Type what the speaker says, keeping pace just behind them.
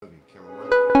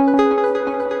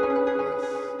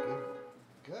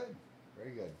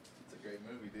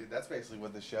basically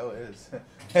what the show is.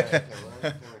 Okay,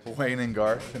 Wayne and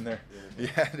Garth in there.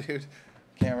 Yeah, dude.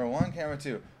 Camera 1, camera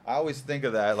 2. I always think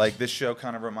of that. Like, this show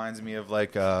kind of reminds me of,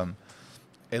 like, at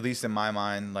least in my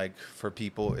mind, like, for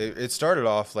people, it started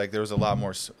off, like, there was a lot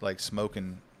more, like,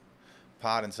 smoking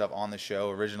pot and stuff on the show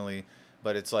originally.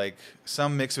 But it's, like,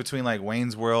 some mix between, like,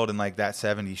 Wayne's World and, like, that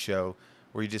 70s show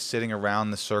where you're just sitting around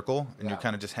the circle and you're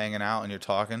kind of just hanging out and you're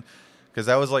talking. Because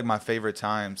that was, like, my favorite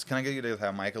times. Can I get you to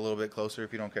have Mike a little bit closer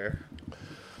if you don't care?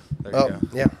 There you go.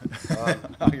 Yeah.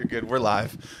 Oh, you're good. We're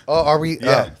live. Oh, are we?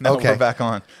 Yeah. No, okay. we're back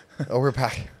on. Oh, we're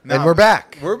back. No, And we're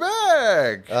back. We're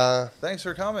back. Thanks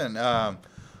for coming.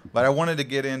 But I wanted to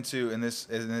get into in this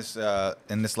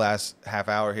last half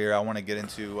hour here. I want to get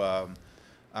into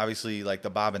obviously like the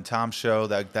Bob and Tom show.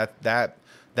 That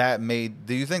made.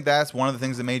 Do you think that's one of the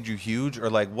things that made you huge, or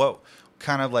like what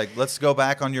kind of like? Let's go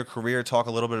back on your career, talk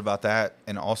a little bit about that,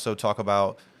 and also talk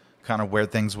about kind of where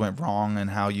things went wrong and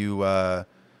how you.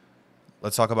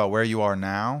 Let's talk about where you are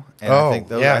now. And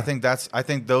I think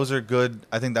those are good.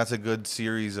 I think that's a good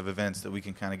series of events that we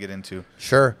can kind of get into.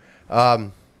 Sure. Now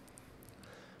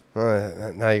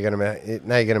you're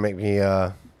gonna make me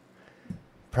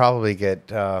probably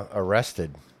get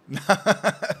arrested. What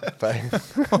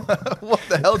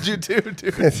the hell did you do,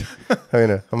 dude?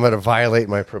 I'm gonna violate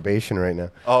my probation right now.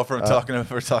 Oh, for talking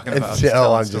about. I'm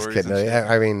just kidding.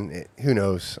 I mean, who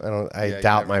knows? I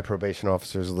doubt my probation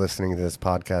officer is listening to this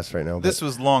podcast right now. This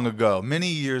was long ago, many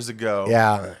years ago.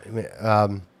 Yeah.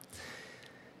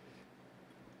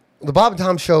 The Bob and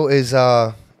Tom show is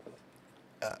was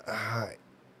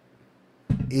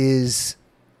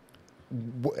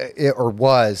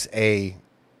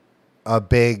a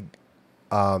big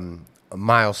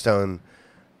milestone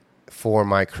for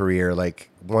my career. Like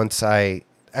the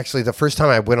first time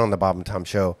I went on the Bob and Tom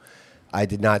show, I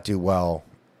did not do well,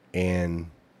 and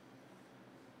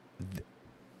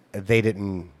they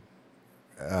didn't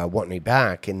want me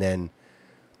back. And then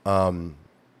I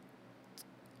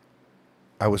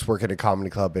was working at a comedy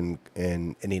club in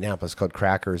Indianapolis called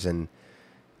Crackers, and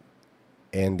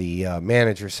the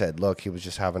manager said, "Look, he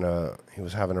was having a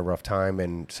rough time,"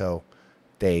 and so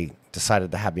they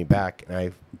decided to have me back, and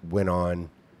I went on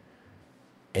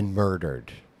and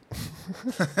murdered.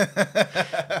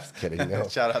 Just kidding. No.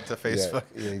 Shout out to Facebook.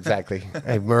 Yeah, exactly.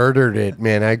 I murdered it,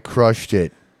 man. I crushed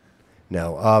it.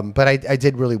 No, but I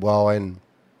did really well, and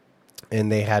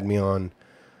they had me on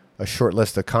a short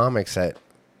list of comics that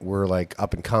were like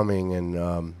up and coming,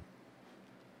 and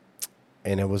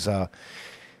it was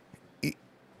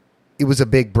it was a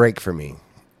big break for me.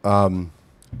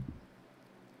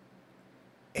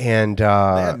 And they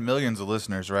had millions of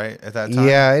listeners, right, at that time?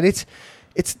 Yeah, and it's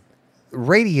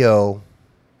radio,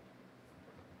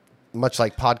 much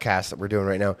like podcasts that we're doing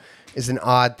right now, is an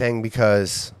odd thing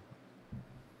because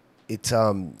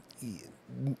especially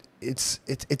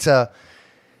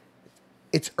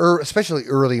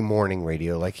early morning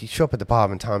radio. Like, you show up at the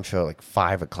Bob and Tom show at like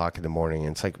 5 o'clock in the morning,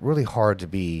 and it's like really hard to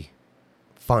be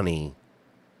funny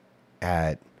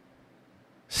at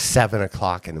 7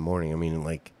 o'clock in the morning. I mean,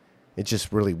 like, it's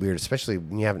just really weird, especially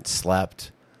when you haven't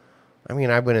slept. I mean,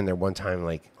 I went in there one time,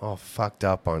 like, all fucked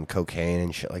up on cocaine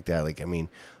and shit like that. Like, I mean,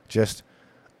 just,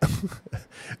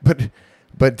 but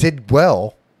did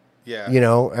well. Yeah. You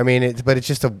know, I mean, it's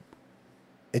just a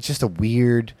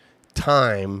weird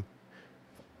time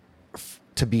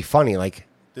to be funny. Like,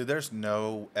 dude, there's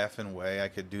no effing way I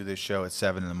could do this show at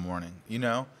 7 in the morning. You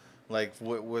know, like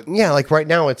what? Yeah, like right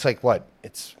now it's like what?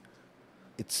 It's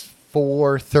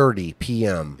 4:30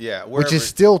 p.m. Yeah, which is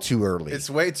still too early. It's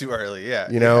way too early.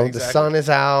 Yeah, you know, exactly. The sun is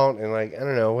out, and like, I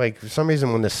don't know, like for some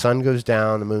reason when the sun goes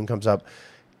down, the moon comes up,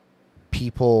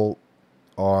 people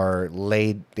are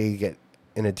laid. They get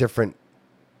in a different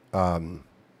mode,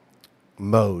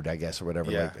 I guess, or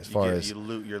whatever. Yeah, like, as far as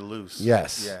you're loose.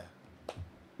 Yes. Yeah.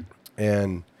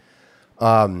 And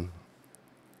that's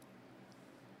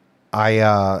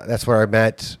where I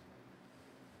met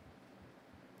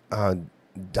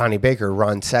Donnie Baker.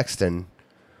 Ron Sexton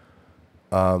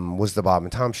was the Bob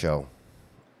and Tom show,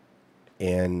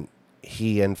 and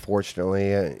he,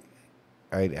 unfortunately,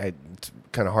 it's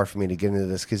kind of hard for me to get into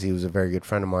this because he was a very good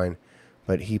friend of mine,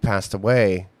 but he passed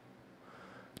away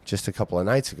just a couple of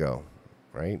nights ago,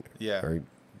 right? Yeah.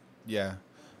 Yeah.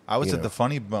 I was at the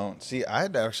Funny Bone. See, I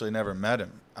had actually never met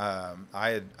him. I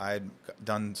had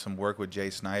done some work with Jay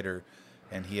Snyder,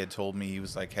 and he had told me, he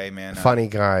was like, "Hey, man, funny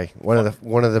guy, one of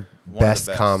the best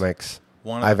comics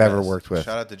I've ever worked with."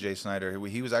 Shout out to Jay Snyder.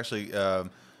 He was actually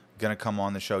gonna come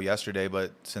on the show yesterday,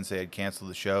 but since they had canceled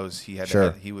the shows, he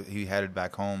headed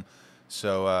back home,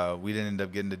 so we didn't end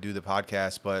up getting to do the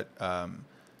podcast. But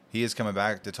he is coming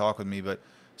back to talk with me. But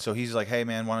so he's like, hey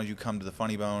man, why don't you come to the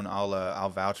Funny Bone? I'll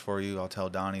vouch for you. I'll tell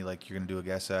Donnie like you're gonna do a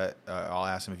guest set. I'll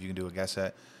ask him if you can do a guest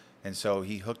set. And so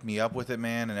he hooked me up with it,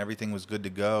 man, and everything was good to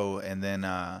go. And then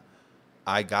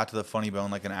I got to the Funny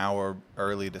Bone like an hour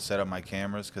early to set up my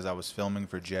cameras because I was filming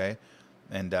for Jay.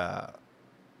 And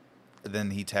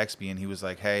then he texted me and he was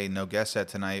like, hey, no guest set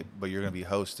tonight, but you're going to be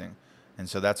hosting. And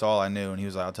so that's all I knew. And he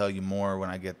was like, I'll tell you more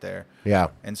when I get there. Yeah.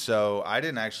 And so I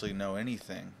didn't actually know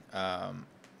anything.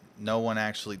 No one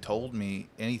actually told me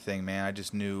anything, man. I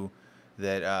just knew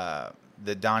that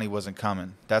that Donnie wasn't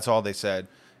coming. That's all they said.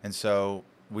 And so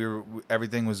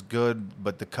everything was good,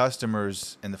 but the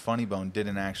customers in the Funny Bone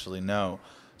didn't actually know.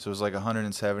 So it was like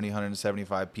 170,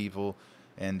 175 people.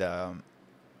 And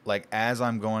like as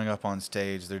I'm going up on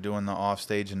stage, they're doing the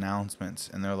offstage announcements,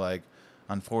 and they're like,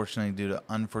 unfortunately, due to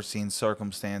unforeseen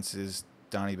circumstances,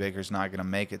 Donnie Baker's not going to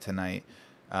make it tonight.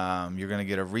 You're going to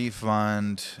get a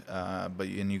refund,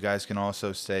 and you guys can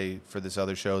also stay for this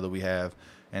other show that we have.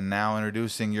 And now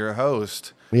introducing your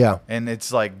host. Yeah. And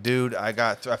it's like, dude, I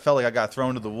felt like I got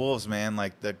thrown to the wolves, man.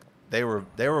 Like they were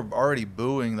already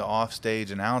booing the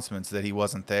offstage announcements that he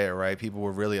wasn't there, right? People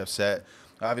were really upset.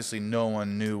 Obviously, no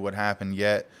one knew what happened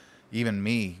yet, even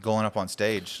me going up on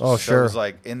stage. Oh, so sure. It was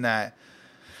like in that,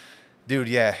 dude,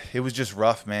 yeah, it was just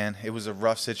rough, man. It was a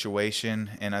rough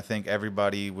situation, and I think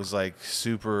everybody was like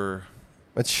super.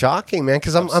 It's shocking, man,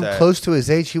 because I'm close to his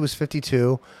age. He was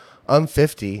 52. I'm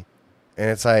 50. And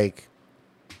it's like,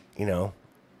 you know,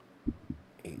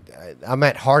 I'm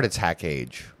at heart attack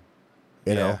age.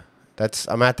 You know,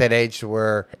 I'm at that age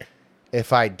where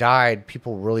if I died,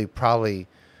 people really probably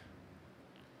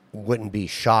wouldn't be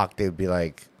shocked. They would be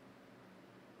like,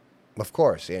 of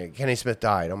course, Kenny Smith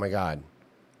died. Oh my God.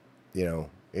 You know,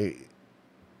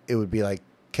 it would be like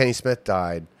Kenny Smith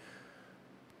died.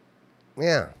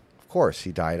 Yeah. Of course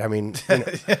he died. I mean, you know.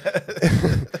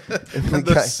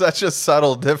 There's such a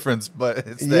subtle difference, but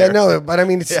it's there. Yeah, no, but I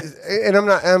mean, it's, and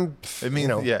I mean, you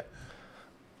know, yeah.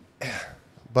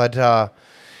 But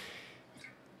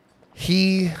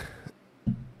he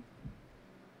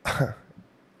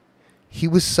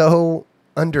was so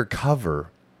undercover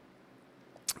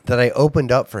that I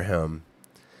opened up for him.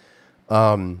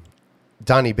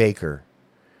 Donnie Baker,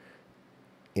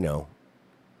 you know,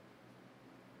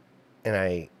 and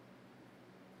I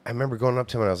remember going up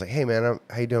to him and I was like, hey man,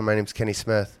 how you doing? My name's Kenny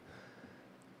Smith.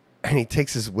 And he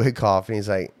takes his wig off and he's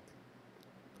like,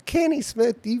 Kenny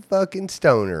Smith, you fucking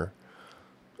stoner.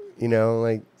 You know,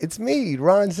 like, it's me,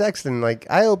 Ron Sexton. Like,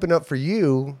 I opened up for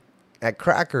you at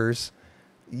Crackers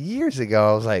years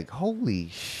ago. I was like, holy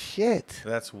shit.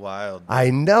 That's wild. I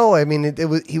know. I mean,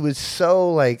 he was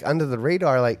so like under the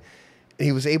radar. Like,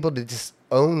 he was able to just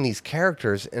own these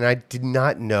characters. And I did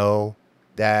not know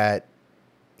that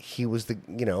he was the,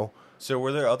 you know. So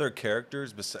were there other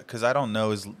characters? Because I don't know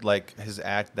his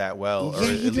act that well.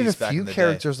 Yeah, he did a few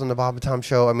characters on the Bob and Tom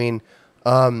show. I mean,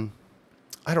 I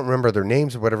don't remember their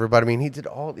names or whatever, but I mean,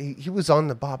 he was on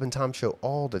the Bob and Tom show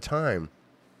all the time.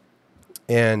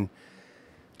 And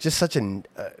just such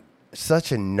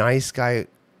a nice guy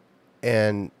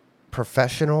and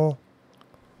professional,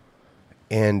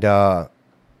 and a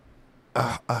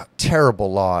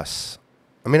terrible loss.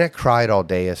 I mean, I cried all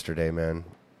day yesterday, man.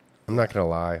 I'm not going to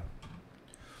lie.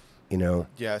 You know?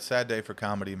 Yeah, sad day for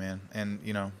comedy, man. And,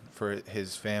 you know, for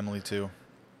his family, too.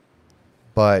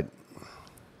 But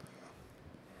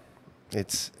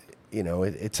it's, you know,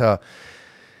 it's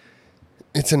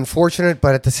unfortunate,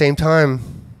 but at the same time,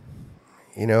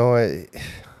 you know,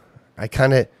 I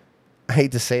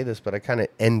hate to say this, but I kind of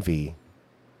envy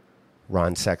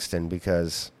Ron Sexton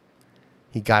because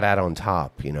he got out on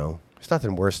top, you know. There's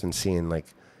nothing worse than seeing,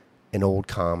 like, an old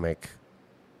comic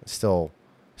still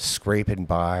scraping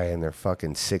by in their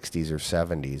fucking 60s or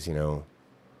 70s, you know,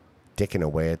 dicking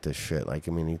away at this shit. Like,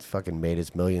 I mean, he fucking made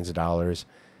his millions of dollars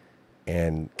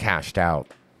and cashed out,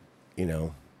 you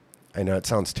know. I know it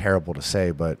sounds terrible to say,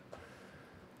 but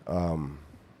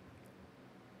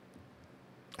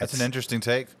that's an interesting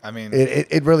take. I mean,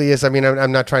 it really is. I mean,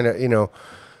 I'm not trying to, you know,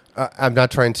 I'm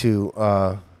not trying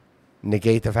to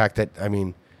negate the fact that, I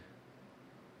mean,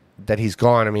 that he's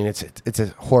gone. I mean, it's a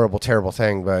horrible, terrible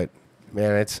thing, but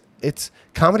man, it's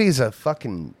comedy is a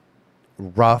fucking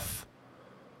rough.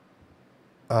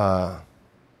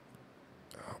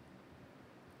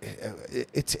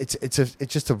 It's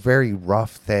just a very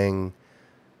rough thing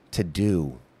to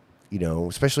do, you know,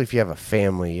 especially if you have a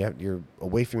family. You're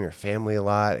away from your family a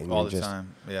lot, and all the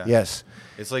time. Yeah. Yes.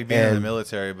 It's like being in the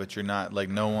military, but you're not, like,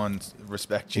 no one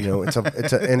respects you. You know, it's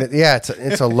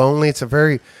a lonely. It's a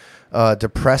very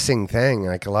depressing thing.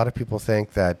 Like, a lot of people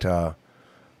think that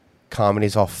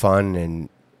comedy's all fun and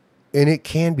and it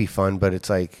can be fun, but it's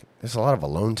like there's a lot of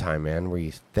alone time, man, where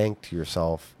you think to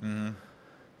yourself Mm-hmm.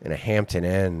 in a Hampton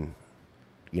Inn,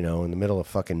 in the middle of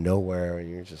fucking nowhere, and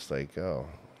you're just like, oh,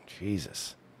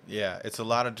 Jesus. Yeah, it's a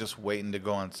lot of just waiting to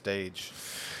go on stage,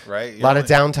 right? A lot of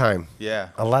downtime. Yeah.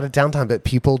 A lot of downtime that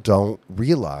people don't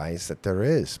realize that there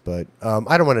is. But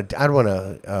I don't want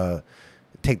to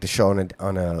take the show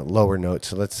on a lower note.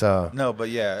 So let's No, but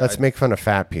yeah. let's make fun of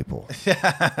fat people.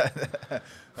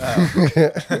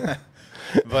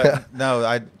 But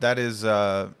no, that is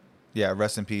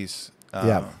rest in peace.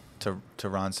 Yeah. To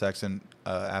Ron Sexton.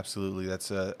 Absolutely,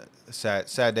 that's a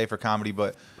sad day for comedy.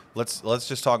 But let's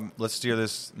just talk. Let's steer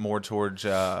this more towards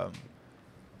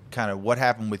kind of what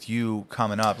happened with you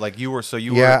coming up. Like you were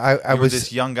I was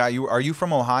this young guy. Are you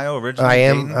from Ohio originally? I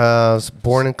am. Dayton? I was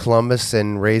born in Columbus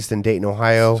and raised in Dayton,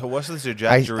 Ohio. So what's the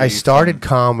trajectory? I started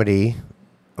comedy.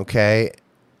 Okay,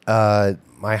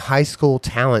 my high school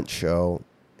talent show,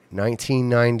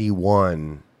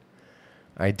 1991.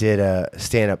 I did a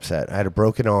stand-up set. I had a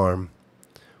broken arm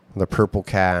with a purple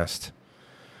cast,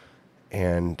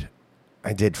 and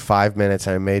I did 5 minutes.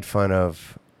 I made fun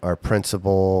of our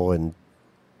principal and,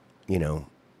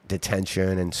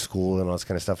 detention and school and all this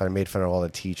kind of stuff. I made fun of all the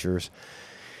teachers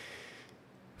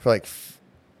for like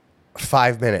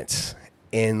 5 minutes.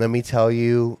 And let me tell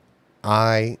you,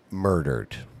 I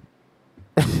murdered.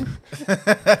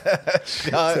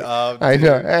 Shut up. I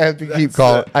know. I have to keep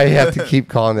calling. I have to keep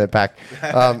calling it back.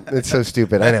 It's so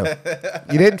stupid. I know.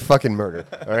 You didn't fucking murder.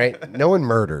 All right. No one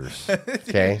murders.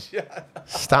 Okay.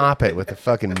 Stop it with the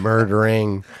fucking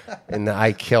murdering and the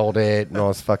I killed it and all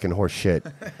this fucking horse shit.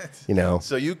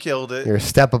 So you killed it. You're a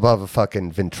step above a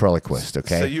fucking ventriloquist.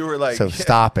 Okay. So you were like. So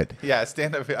stop it. Yeah,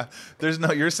 stand up. Yeah.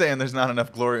 You're saying there's not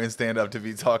enough glory in stand up to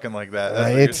be talking like that. That's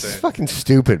what you're It's saying. fucking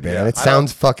stupid, man. Yeah, It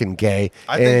sounds fucking gay.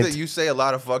 I think that you say a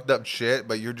lot of fucked up shit,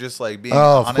 but you're just like being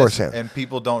Oh, of honest, course, yeah. and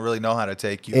people don't really know how to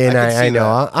take you. And can see I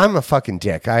know that. I'm a fucking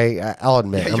dick. I'll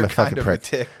admit Yeah, I'm you're a fucking kind of prick.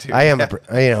 a dick, too. I am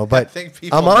Yeah. but I think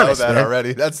people I'm know honest, that man.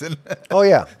 already. That's in. Oh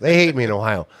yeah, they hate me in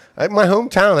Ohio. My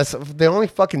hometown. That's the only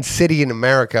fucking city in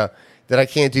America that I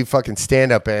can't do fucking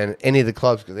stand up in any of the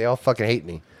clubs because they all fucking hate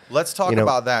me. Let's talk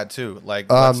about that too.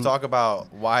 Like, let's talk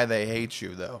about why they hate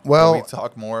you, though. Well- Can we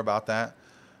talk more about that?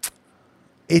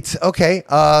 It's okay.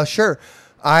 Sure.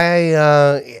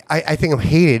 I think I'm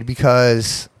hated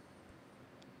because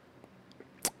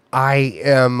I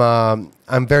am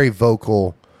I'm very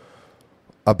vocal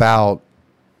about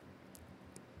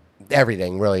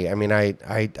everything, really. I mean,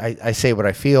 I say what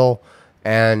I feel,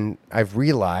 and I've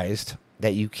realized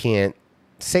that you can't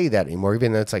say that anymore,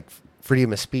 even though it's like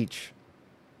freedom of speech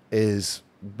is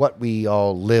what we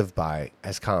all live by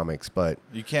as comics. But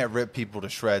You can't rip people to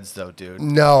shreds, though, dude.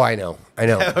 no, I know.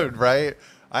 Right?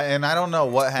 I don't know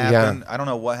what happened. I don't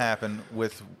know what happened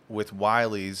with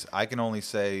Wiley's. I can only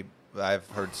say I've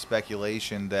heard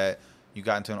speculation that you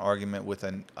got into an argument with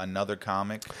another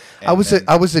comic. I was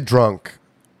a drunk.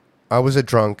 I was a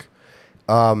drunk,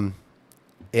 and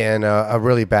a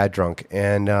really bad drunk.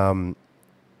 And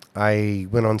I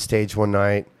went on stage one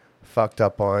night, fucked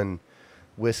up on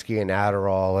whiskey and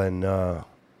Adderall,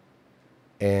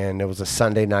 and it was a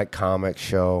Sunday night comic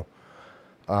show.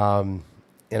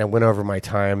 And I went over my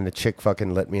time, and the chick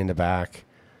fucking let me in the back.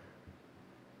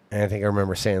 And I think I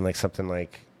remember saying like something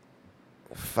like,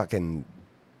 "Fucking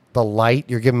the light,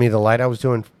 you're giving me the light." I was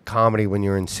doing comedy when you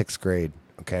were in 6th grade.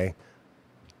 Okay.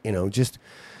 Just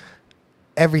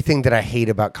everything that I hate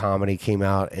about comedy came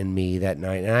out in me that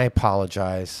night, and I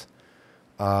apologize.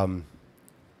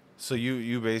 So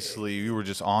you basically you were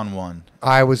just on one.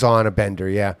 I was on a bender,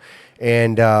 yeah,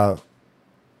 and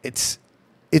it's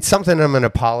something I'm going to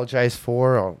apologize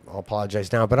for. I'll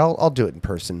apologize now, but I'll do it in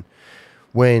person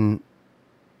when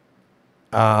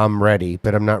I'm ready.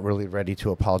 But I'm not really ready to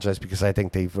apologize because I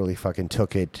think they've really fucking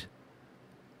took it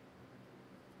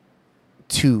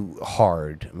too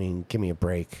hard. I mean, give me a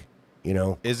break,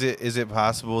 Is it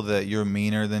possible that you're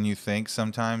meaner than you think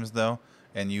sometimes, though?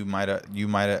 And you might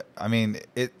have. I mean,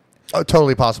 it. Oh,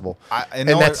 totally possible. I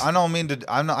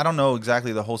don't know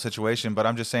exactly the whole situation, but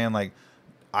I'm just saying, like,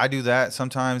 I do that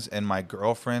sometimes, and my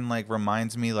girlfriend like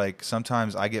reminds me, like,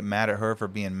 sometimes I get mad at her for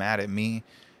being mad at me.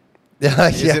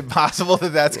 Is it possible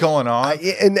that that's going on?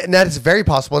 And that is very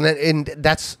possible, and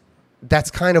that's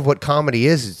kind of what comedy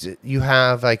is you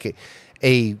have like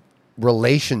a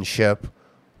relationship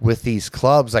with these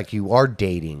clubs, like you are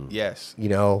dating. Yes.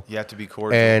 You have to be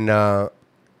cordial.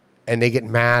 And they get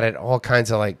mad at all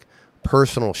kinds of like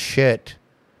personal shit,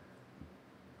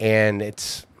 and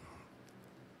it's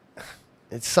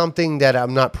something that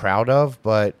I'm not proud of,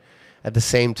 but at the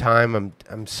same time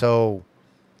I'm so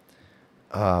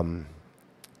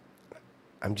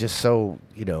I'm just so,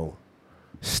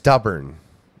 stubborn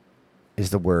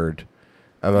is the word.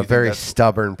 I'm a very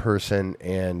stubborn person,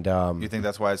 and you think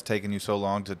that's why it's taken you so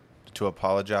long to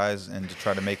apologize and to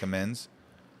try to make amends?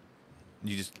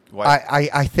 You just why?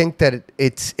 I think that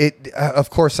it's of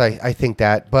course I think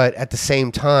that, but at the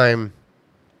same time,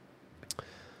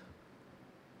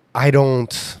 I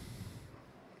don't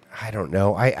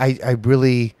know. I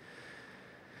really,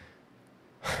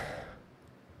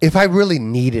 if I really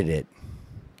needed it,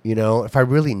 if I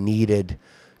really needed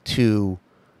to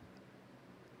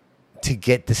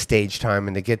get the stage time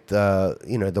and to get the,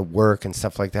 the work and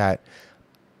stuff like that,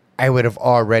 I would have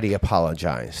already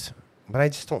apologized. But I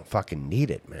just don't fucking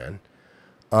need it, man.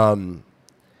 And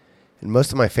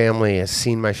most of my family has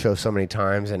seen my show so many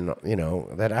times, and,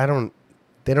 that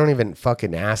they don't even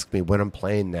fucking ask me when I'm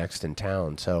playing next in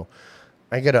town. So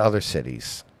I go to other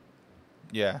cities.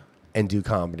 Yeah. And do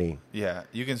comedy. Yeah,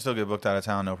 you can still get booked out of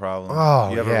town, no problem. Oh,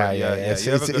 you have yeah. You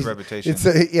have a good reputation. It's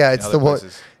the one.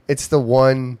 It's the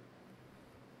one.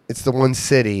 It's the one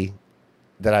city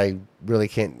that I really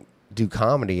can't do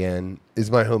comedy in is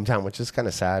my hometown, which is kind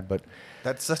of sad, but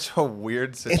that's such a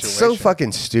weird situation. It's so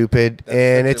fucking stupid,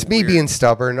 and it's me being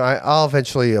stubborn. I'll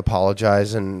eventually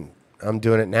apologize, and I'm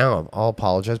doing it now. I'll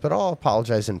apologize, but I'll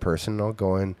apologize in person. I'll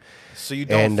go in. So you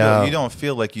don't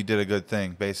feel like you did a good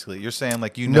thing. Basically, you're saying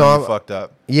like you fucked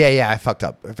up. Yeah, I fucked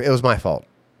up. It was my fault.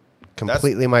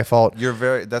 Completely my fault.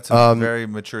 That's a very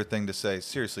mature thing to say.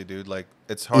 Seriously, dude. Like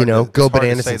it's hard. Go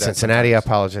Bananas in Cincinnati. I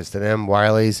apologize to them.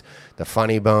 Wiley's, the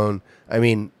Funny Bone. I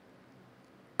mean,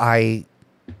 I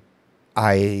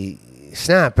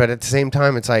snap, but at the same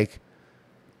time, it's like.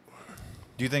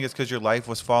 Do you think it's because your life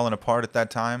was falling apart at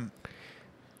that time?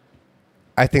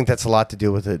 I think that's a lot to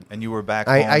do with it. And you were back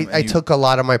home. I took a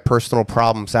lot of my personal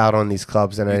problems out on these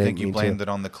clubs, and I didn't. You blamed it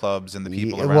on the clubs and the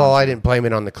people around. Well, I didn't blame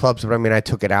it on the clubs, but I mean, I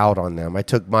took it out on them. I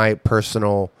took my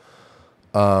personal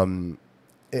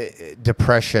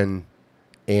depression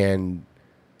and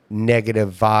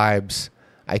negative vibes.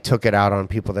 I took it out on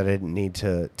people that I didn't need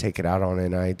to take it out on,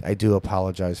 and I do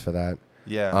apologize for that.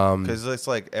 Yeah, because it's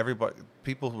like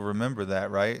people remember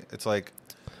that, right? It's like.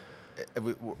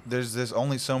 There's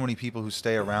only so many people who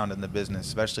stay around in the business,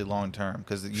 especially long term,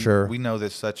 because we know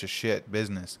this such a shit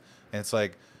business, and it's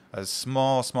like a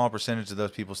small percentage of those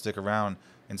people stick around,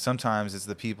 and sometimes it's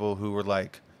the people who were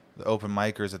like the open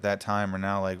micers at that time are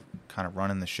now like kind of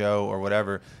running the show or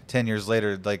whatever. 10 years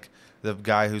later, like the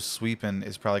guy who's sweeping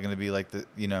is probably going to be like the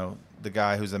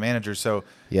guy who's the manager. So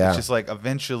it's just like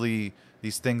eventually.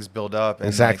 These things build up. And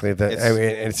exactly. You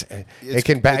gotta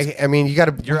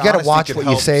watch what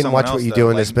you say and watch what you do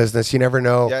in this business. You never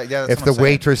know if the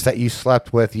waitress that you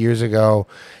slept with years ago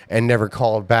and never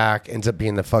called back ends up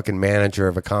being the fucking manager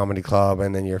of a comedy club,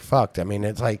 and then you're fucked. I mean,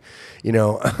 it's like,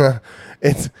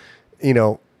 it's,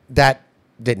 that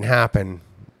didn't happen.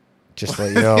 Just so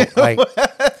you know, like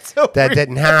that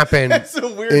didn't happen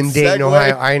in Dayton,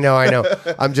 Ohio. I know.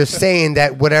 I'm just saying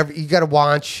that whatever you got to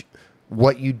watch.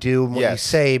 What you do and what you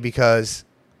say, because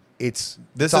this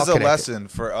is a lesson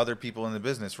for other people in the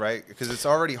business, right? Because it's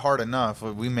already hard enough.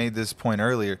 We made this point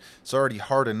earlier. It's already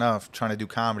hard enough trying to do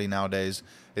comedy nowadays.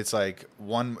 It's like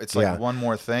one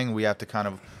more thing we have to kind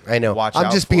of watch out for.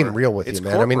 I'm just being real with you, man.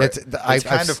 Corporate. I mean, it's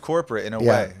kind of corporate in a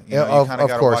way. You kind of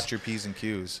got to watch your P's and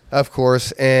Q's. Of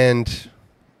course, and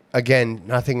again,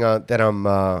 nothing that I'm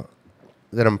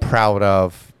proud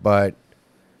of, but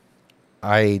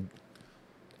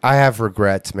I have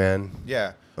regrets, man.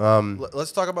 Yeah.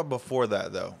 Let's talk about before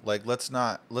that though. Like let's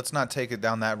not take it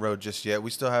down that road just yet.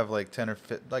 We still have like 10 or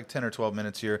 12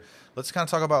 minutes here. Let's kind of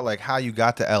talk about like how you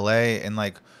got to LA and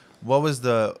like what was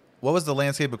the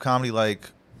landscape of comedy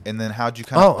like, and then how'd you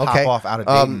kind of pop off out of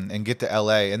Dayton and get to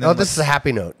LA? And then this is a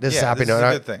happy note. This is a happy note.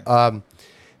 This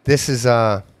is a good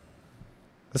thing.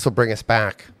 This will bring us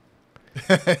back.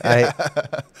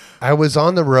 I was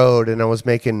on the road and I was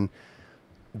making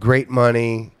great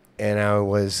money, and I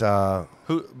was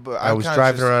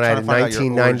driving around. I had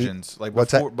 1990. Like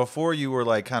before you were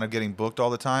like kind of getting booked all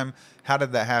the time. How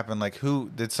did that happen? Like, who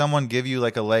did someone give you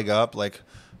like a leg up? Like,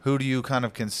 who do you kind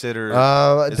of consider?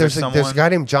 There's a guy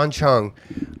named John Chung,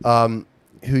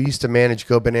 who used to manage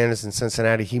Go Bananas in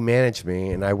Cincinnati. He managed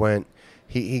me, and I went.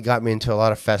 He got me into a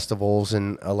lot of festivals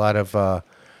and a lot of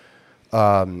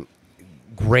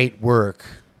great work.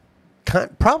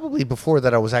 Probably before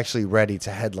that, I was actually ready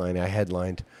to headline. I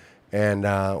headlined, and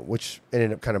which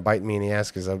ended up kind of biting me in the ass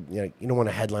because you don't want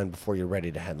to headline before you're ready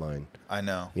to headline. I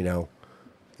know. You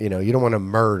don't want to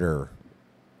murder.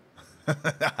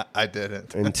 I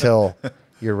didn't until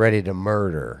you're ready to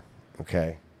murder.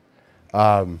 Okay,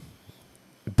 but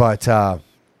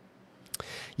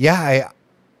yeah,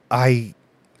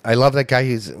 I love that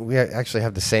guy. We actually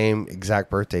have the same exact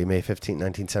birthday, May 15th,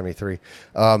 1973.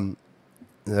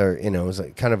 It was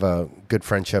like kind of a good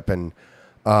friendship, and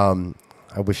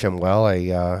I wish him well.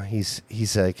 He's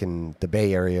like in the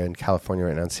Bay Area in California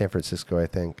right now, in San Francisco, I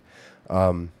think,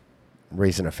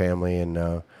 raising a family,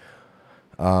 and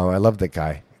I love that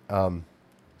guy.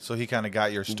 So he kind of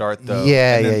got your start, though.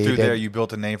 Yeah, and then yeah. through there, you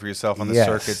built a name for yourself on the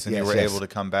circuits, and you were able to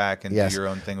come back and do your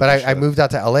own thing. But I moved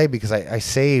out to LA because I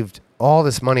saved all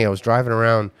this money. I was driving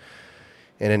around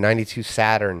in a '92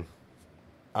 Saturn,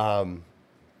 and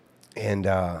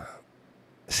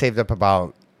saved up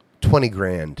about 20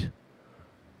 grand.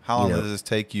 How long does this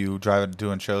take you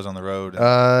doing shows on the road?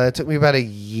 It took me about a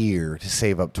year to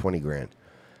save up 20 grand.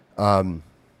 But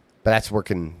that's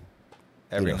working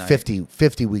every night.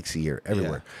 50 weeks a year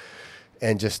everywhere. Yeah.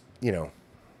 And just,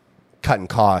 cutting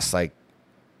costs, like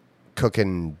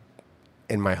cooking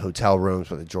in my hotel rooms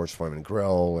with a George Foreman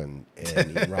grill and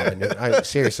eating ramen noodles.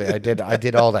 Seriously, I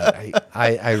did all that.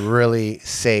 I really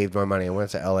saved my money. I went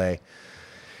to LA.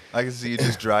 I can see you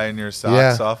just drying your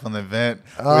socks off on the vent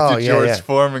with your George yeah.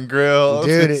 Foreman grill.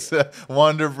 Dude,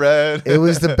 Wonder Bread. It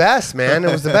was the best, man.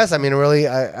 It was the best. I mean, really,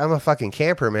 I'm a fucking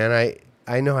camper, man.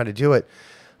 I know how to do it.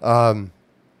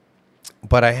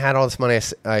 But I had all this money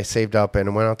I saved up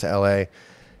and went out to LA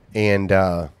and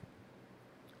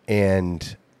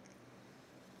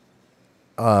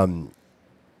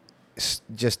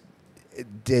just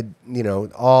did,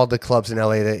 all the clubs in LA,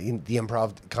 the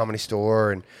Improv Comedy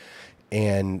Store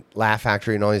and Laugh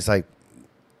Factory and all these like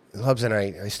clubs, and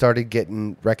I started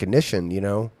getting recognition,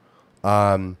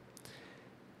 Funny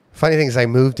thing is I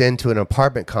moved into an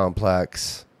apartment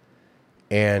complex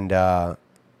and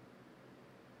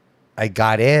I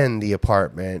got in the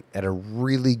apartment at a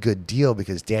really good deal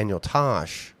because Daniel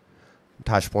Tosh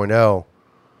Point0,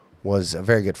 was a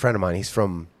very good friend of mine. He's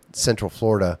from Central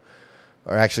Florida,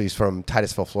 or actually he's from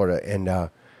Titusville, Florida, and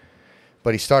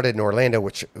but he started in Orlando,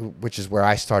 which is where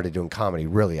I started doing comedy.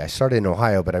 Really, I started in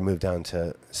Ohio, but I moved down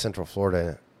to Central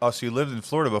Florida. Oh, so you lived in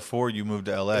Florida before you moved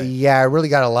to LA? Yeah, I really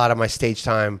got a lot of my stage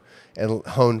time and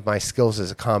honed my skills as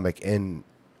a comic in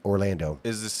Orlando.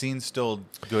 Is the scene still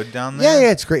good down there? Yeah,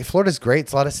 it's great. Florida's great.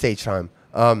 It's a lot of stage time.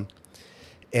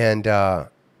 And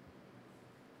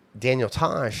Daniel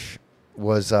Tosh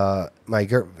was my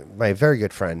very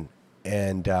good friend,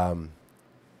 and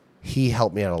he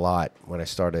helped me out a lot when I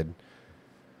started.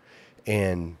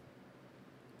 And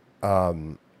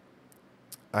I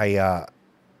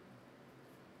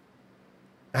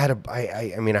had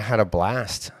a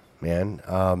blast, man.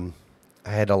 I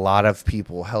had a lot of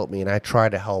people help me, and I try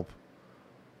to help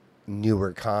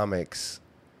newer comics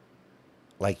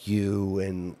like you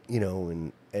and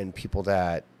and people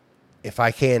that if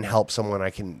I can help someone, I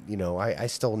can, I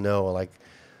still know like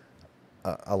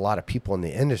a lot of people in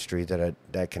the industry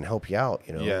that can help you out,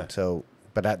 Yeah. So,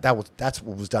 but that's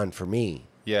what was done for me.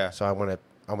 Yeah. So I want to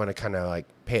kind of like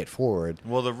pay it forward.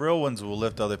 Well, the real ones will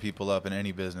lift other people up in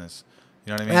any business.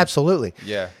 You know what I mean? Absolutely.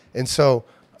 Yeah. And so,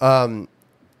 I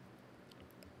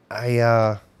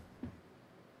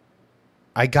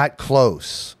got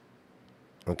close.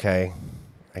 Okay.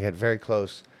 I got very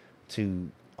close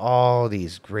to all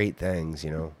these great things,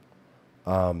 and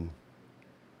I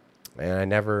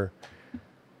never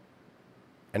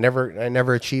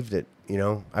achieved it.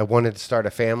 I wanted to start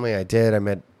a family. I did. I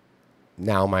met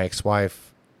now my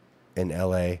ex-wife in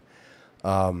LA.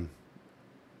 I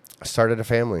started a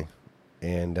family,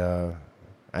 and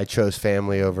I chose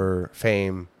family over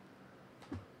fame.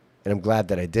 And I'm glad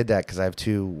that I did that because I have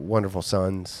two wonderful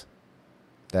sons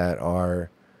that are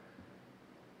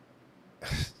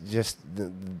just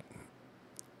the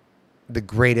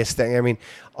greatest thing. I mean,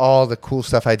 all the cool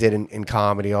stuff I did in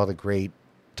comedy, all the great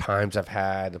times I've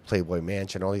had, the Playboy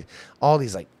Mansion, all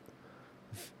these like,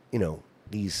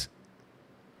 these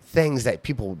things that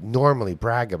people normally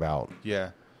brag about. Yeah.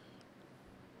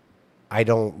 I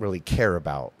don't really care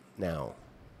about now.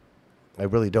 I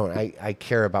really don't. I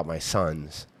care about my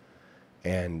sons.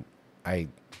 And I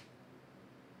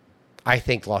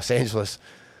thank Los Angeles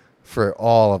for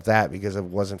all of that, because if it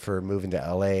wasn't for moving to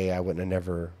LA, I wouldn't have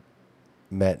never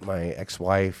met my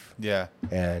ex-wife. Yeah.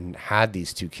 And had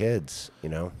these two kids,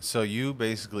 So you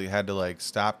basically had to like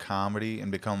stop comedy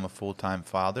and become a full-time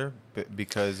father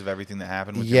because of everything that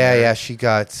happened with your marriage? Yeah, she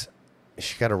got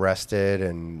arrested,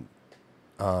 and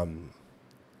I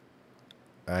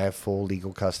have full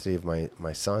legal custody of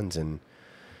my sons, and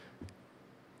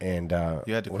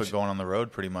you had to quit going on the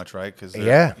road pretty much, right?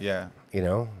 Yeah.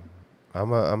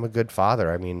 I'm a good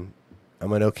father. I mean,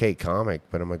 I'm an okay comic,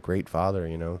 but I'm a great father.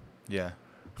 Yeah.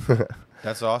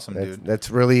 That's awesome, dude. That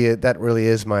really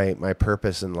is my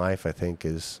purpose in life. I think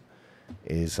is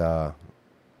is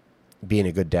being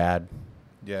a good dad,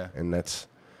 Yeah. and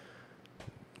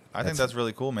I think that's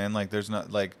really cool, man. Like, there's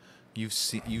not like you've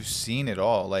seen it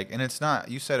all. Like, and it's not.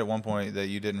 You said at one point that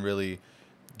you didn't really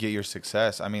get your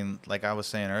success. I mean, like I was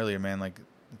saying earlier, man. Like,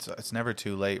 it's never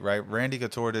too late, right? Randy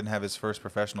Couture didn't have his first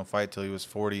professional fight till he was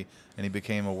 40, and he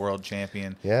became a world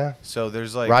champion. Yeah. So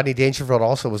there's like Rodney Dangerfield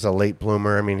also was a late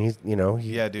bloomer. I mean,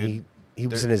 Yeah, dude. He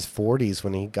was in his 40s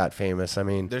when he got famous. I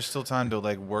mean, there's still time to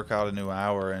like work out a new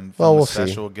hour and Well, film we'll a see.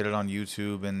 special, get it on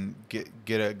YouTube, and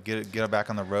get back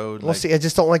on the road. we'll like, see. I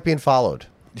just don't like being followed.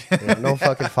 Don't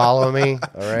fucking follow me.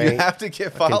 All right. You have to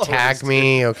get Fucking followers. tag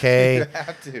me, okay? You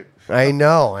have to. I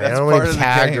know. I That's don't part want to of be the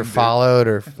tagged game, or dude. followed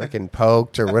or fucking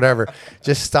poked or whatever.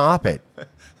 Just stop it.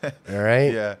 All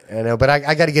right? Yeah. I know, but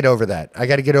I got to get over that. I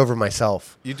got to get over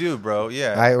myself. You do, bro.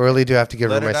 Yeah. I really do have to get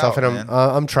Let over it myself, out, and man.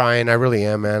 I'm trying. I really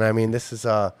am, man. I mean, this is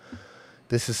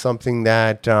something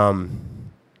that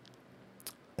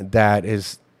that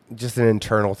is just an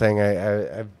internal thing.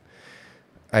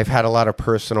 I've had a lot of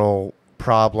personal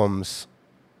problems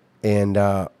and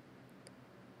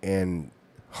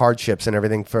hardships and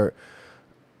everything for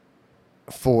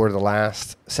the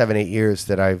last 7-8 years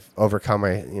that I've overcome.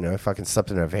 I fucking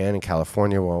slept in a van in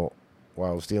California while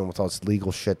I was dealing with all this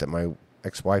legal shit that my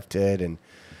ex-wife did, and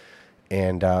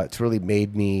it's really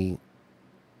made me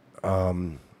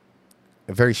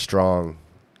very strong,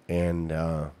 and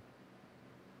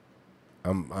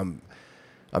I'm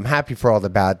happy for all the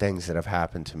bad things that have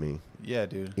happened to me. Yeah,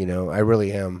 dude. I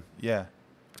really am. Yeah.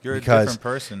 You're Because a different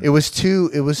person. It was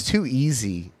too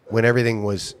easy when everything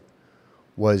was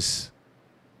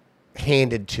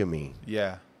handed to me.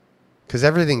 Yeah. Because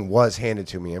everything was handed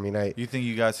to me. I mean, You think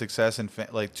you got success in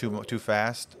like too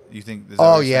fast? You think? Is that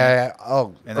Oh what you're saying? yeah.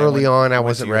 Oh, And then early when- on, I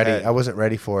went to wasn't your ready. head. I wasn't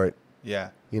ready for it. Yeah.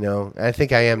 I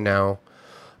think I am now,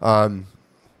 and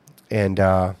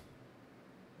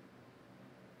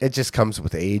it just comes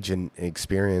with age and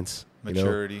experience.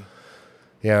 Maturity.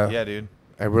 Yeah. Yeah, dude.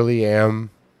 I really am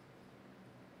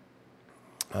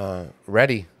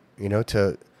ready.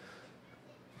 To.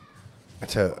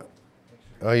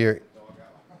 Oh,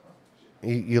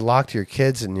 you locked your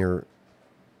kids in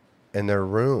their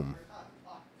room.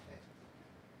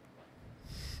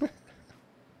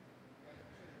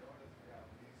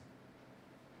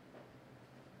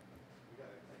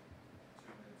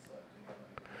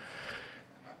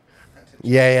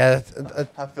 Yeah.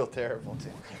 I feel terrible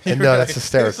too. No, that's It was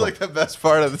hysterical. like the best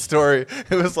part of the story.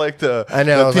 It was like the I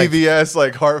know, it was like- PBS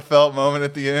like heartfelt moment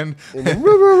at the end.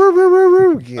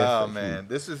 Yeah, Oh man,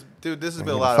 this has been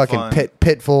a lot of fucking fun.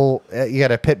 pitbull. You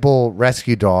got a pit bull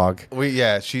rescue dog.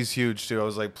 She's huge too. I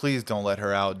was like, please don't let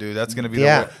her out, dude. That's gonna be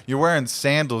Yeah. you're wearing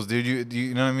sandals, dude.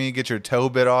 You know what I mean? Get your toe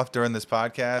bit off during this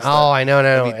podcast. Oh, I know.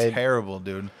 That'd be terrible,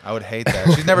 dude. I would hate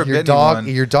that. She's never your bitten dog. one.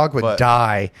 Your dog would but-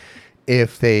 die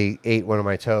if they ate one of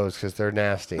my toes because they're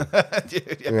nasty.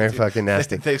 Dude, yeah, They're dude. fucking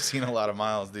nasty. They've seen a lot of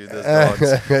miles, dude. Those dogs.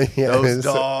 Yeah, Those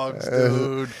so- dogs,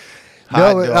 dude.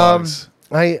 No, Hot dogs.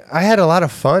 I had a lot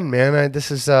of fun, man. This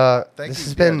has Thank this you. has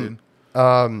Yeah, been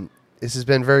dude. this has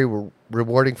been very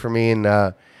rewarding for me, and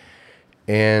I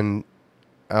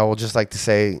will just like to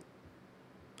say,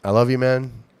 I love you,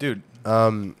 man. Dude,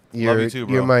 You're you too,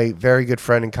 bro. you're my very good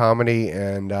friend in comedy,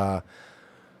 and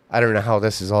I don't know how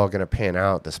this is all going to pan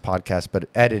out, this podcast, but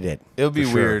edit it. it'll be for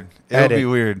sure. weird. It'll be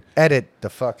weird. Edit the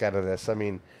fuck out of this. I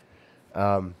mean,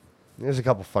 there's a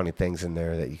couple funny things in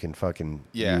there that you can fucking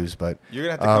Yeah. use, but You're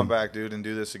gonna have to come back, dude, and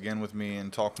do this again with me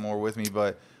and talk more with me.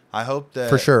 But I hope that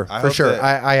for sure, I for hope sure, that-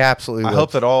 I absolutely. I will.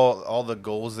 hope that all the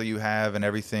goals that you have and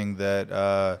everything that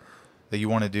that you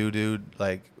want to do, dude,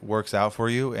 like works out for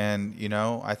you. And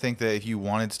I think that if you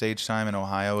wanted stage time in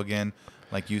Ohio again,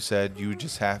 like you said, you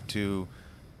just have to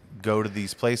go to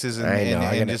these places and, I know, I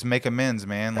and gotta- just make amends,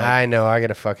 man. Like, I know. I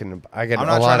got I'm a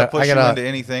not lot trying to of. push I you got into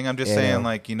anything. I'm just Yeah, saying, no.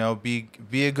 like,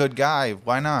 be a good guy.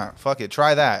 Why not? Fuck it.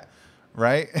 Try that.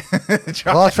 Right?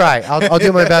 Try. Well, I'll try. I'll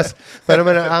do my best. But I'm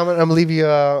gonna leave you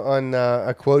on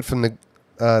a quote from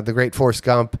the great Forrest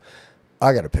Gump.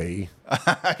 I gotta pee.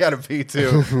 I gotta pee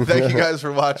too. Thank you guys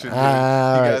for watching. Dude. You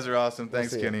All right. guys are awesome.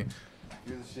 Thanks, see ya. Kenny.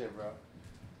 You're the shit, bro.